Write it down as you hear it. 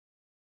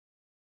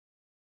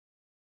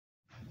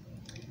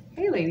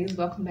Hey ladies,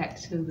 welcome back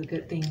to the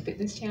Good Thing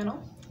Fitness channel.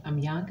 I'm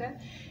Yanka,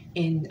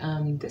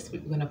 and this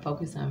week we're going to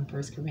focus on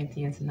 1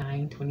 Corinthians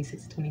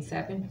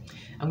 9:26-27.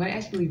 I'm going to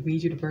actually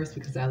read you the verses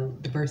because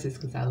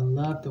I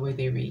love the way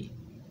they read.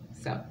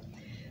 So,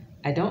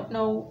 I don't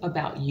know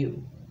about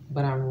you,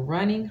 but I'm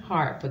running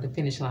hard for the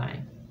finish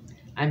line.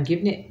 I'm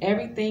giving it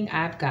everything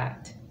I've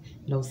got.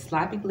 No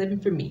sloppy living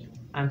for me.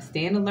 I'm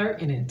staying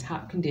alert and in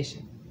top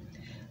condition.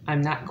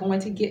 I'm not going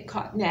to get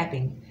caught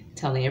napping,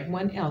 telling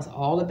everyone else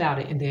all about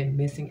it and then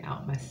missing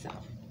out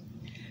myself.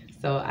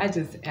 So I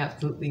just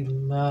absolutely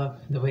love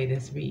the way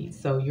this reads.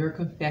 So your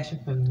confession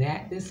from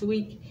that this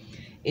week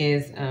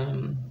is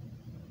I'm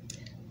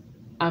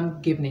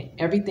giving it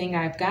everything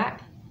I've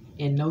got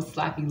and no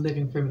sloppy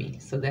living for me.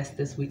 So that's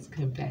this week's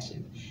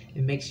confession.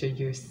 And make sure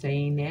you're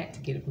saying that to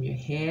get it from your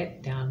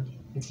head down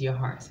into your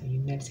heart. So you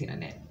meditate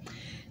on that.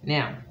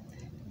 Now,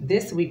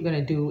 this week we're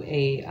going to do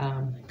a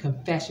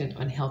confession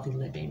on healthy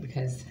living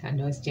because I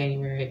know it's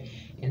January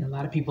and a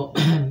lot of people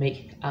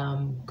make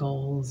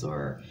goals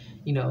or,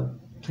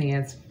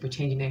 plans for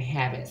changing their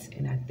habits.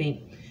 And I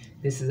think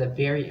this is a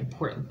very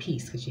important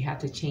piece because you have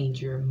to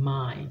change your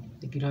mind.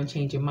 If you don't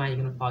change your mind,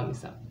 you're going to fall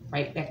yourself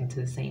right back into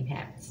the same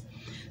habits.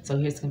 So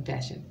here's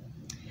confession.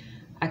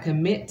 I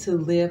commit to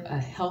live a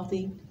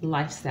healthy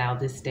lifestyle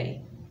this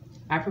day.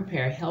 I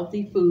prepare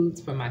healthy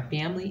foods for my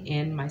family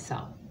and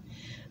myself.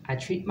 I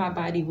treat my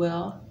body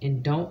well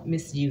and don't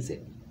misuse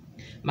it.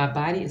 My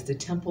body is the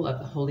temple of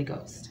the Holy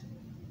Ghost.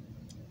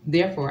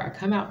 Therefore, I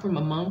come out from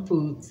among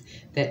foods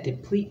that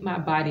deplete my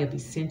body of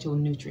essential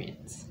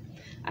nutrients.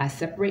 I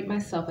separate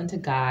myself unto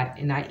God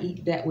and I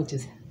eat that which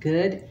is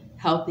good,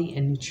 healthy,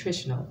 and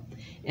nutritional,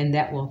 and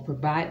that will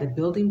provide the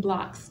building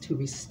blocks to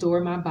restore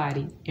my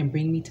body and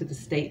bring me to the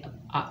state of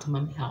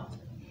optimum health.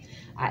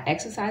 I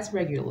exercise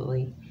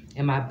regularly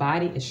and my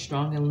body is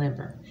strong and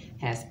limber,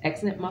 has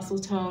excellent muscle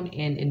tone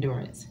and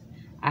endurance.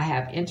 I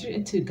have entered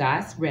into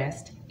God's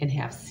rest and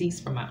have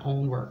ceased from my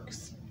own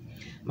works.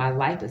 My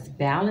life is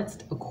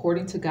balanced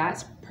according to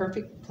God's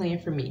perfect plan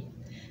for me.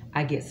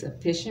 I get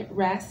sufficient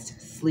rest,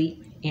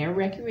 sleep, and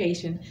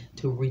recreation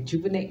to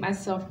rejuvenate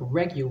myself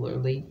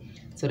regularly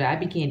so that I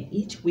begin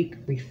each week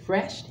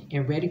refreshed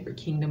and ready for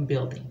kingdom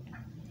building.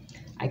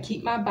 I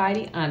keep my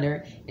body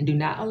under and do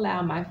not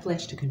allow my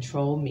flesh to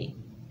control me.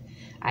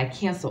 I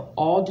cancel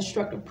all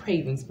destructive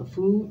cravings for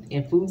food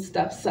and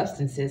foodstuff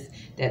substances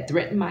that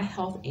threaten my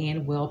health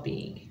and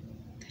well-being.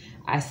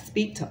 I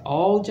speak to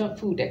all junk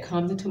food that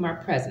comes into my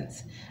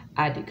presence.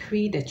 I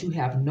decree that you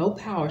have no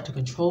power to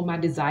control my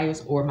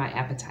desires or my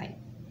appetite.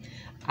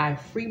 I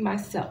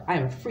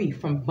am free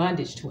from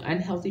bondage to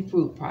unhealthy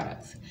food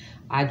products.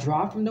 I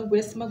draw from the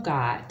wisdom of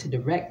God to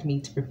direct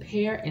me to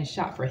prepare and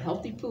shop for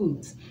healthy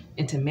foods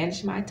and to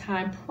manage my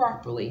time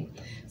properly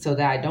so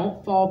that I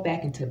don't fall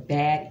back into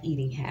bad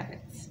eating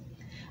habits.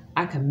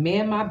 I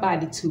command my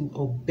body to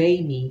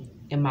obey me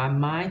and my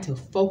mind to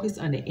focus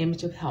on the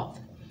image of health.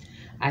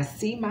 I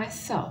see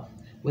myself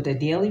with a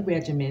daily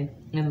regimen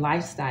and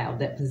lifestyle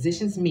that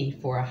positions me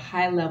for a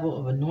high level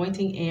of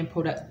anointing and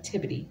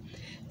productivity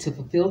to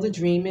fulfill the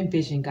dream and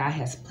vision God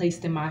has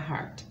placed in my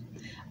heart.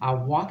 I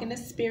walk in the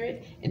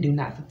Spirit and do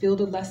not fulfill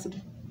the lust of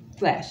the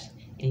flesh.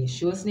 In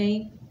Yeshua's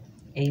name,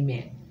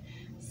 amen.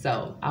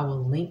 So I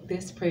will link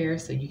this prayer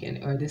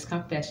or this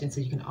confession so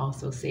you can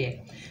also say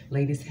it.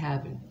 Ladies,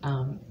 have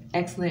an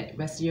excellent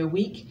rest of your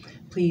week.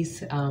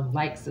 Please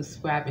like,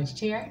 subscribe, and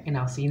share, and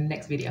I'll see you in the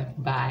next video.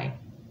 Bye.